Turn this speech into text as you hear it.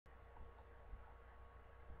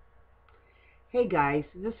Hey guys,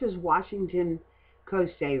 this is Washington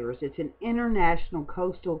Coast Savers. It's an international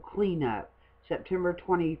coastal cleanup, September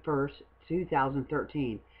 21st,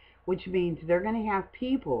 2013, which means they're going to have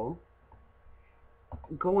people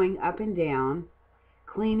going up and down,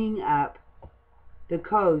 cleaning up the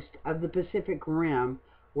coast of the Pacific Rim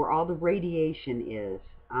where all the radiation is.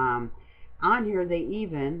 On here, they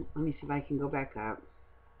even, let me see if I can go back up.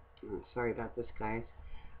 Oh, sorry about this, guys.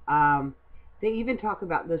 They even talk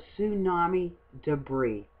about the tsunami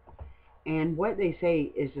debris. And what they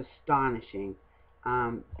say is astonishing.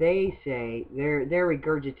 They say they're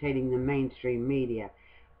regurgitating the mainstream media.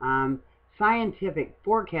 Scientific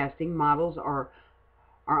forecasting models are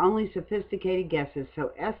only sophisticated guesses,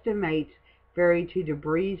 so estimates vary to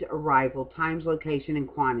debris arrival, times, location, and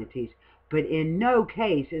quantities. But in no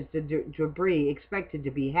case is the debris expected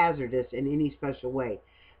to be hazardous in any special way.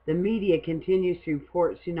 The media continues to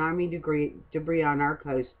report tsunami debris on our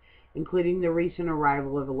coast, including the recent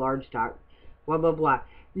arrival of a large dock, blah, blah, blah.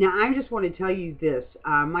 Now, I just want to tell you this.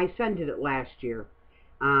 My son did it last year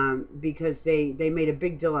because they made a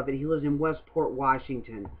big deal of it. He lives in Westport,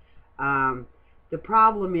 Washington. The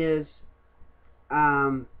problem is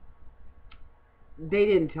they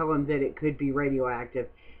didn't tell him that it could be radioactive.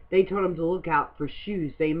 They told him to look out for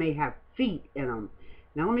shoes. They may have feet in them.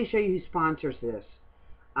 Now, let me show you who sponsors this.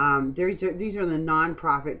 These are the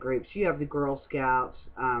non-profit groups. You have the Girl Scouts,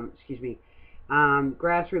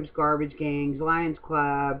 grassroots garbage gangs, Lions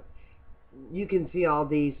Club. You can see all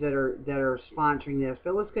these that are sponsoring this.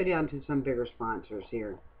 But let's go down to some bigger sponsors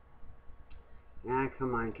here. Ah,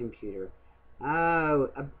 come on, computer. Oh,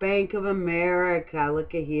 a Bank of America.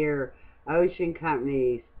 Look at here. Ocean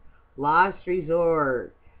Companies, Lost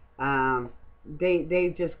Resort.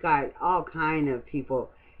 They've just got all kind of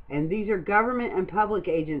people. And these are government and public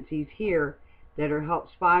agencies here that are help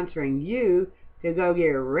sponsoring you to go get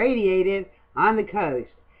radiated on the coast.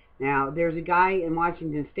 Now, there's a guy in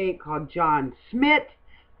Washington State called John Smith,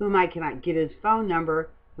 whom I cannot get his phone number,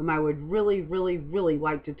 whom I would really, really, really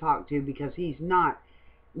like to talk to, because he's not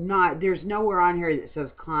there's nowhere on here that says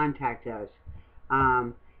contact us.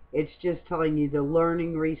 It's just telling you the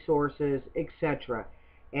learning resources, etc.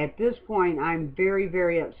 At this point, I'm very,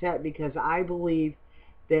 very upset because I believe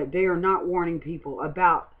that they are not warning people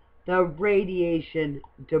about the radiation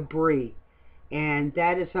debris. And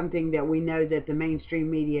that is something that we know that the mainstream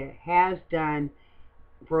media has done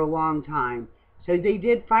for a long time. So they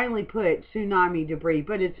did finally put tsunami debris,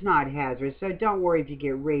 but it's not hazardous, so don't worry if you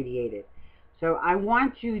get radiated. So I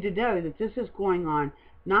want you to know that this is going on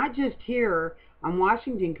not just here on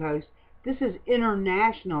Washington coast. This is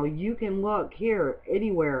international. You can look here,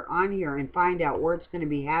 anywhere on here, and find out where it's going to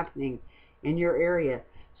be happening in your area.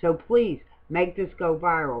 So please, make this go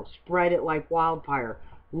viral. Spread it like wildfire.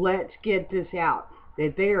 Let's get this out,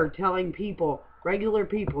 that they are telling people, regular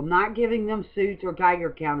people, not giving them suits or Geiger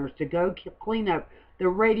counters, to go clean up the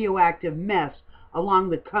radioactive mess along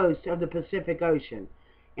the coast of the Pacific Ocean.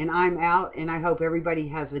 And I'm out, and I hope everybody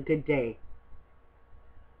has a good day.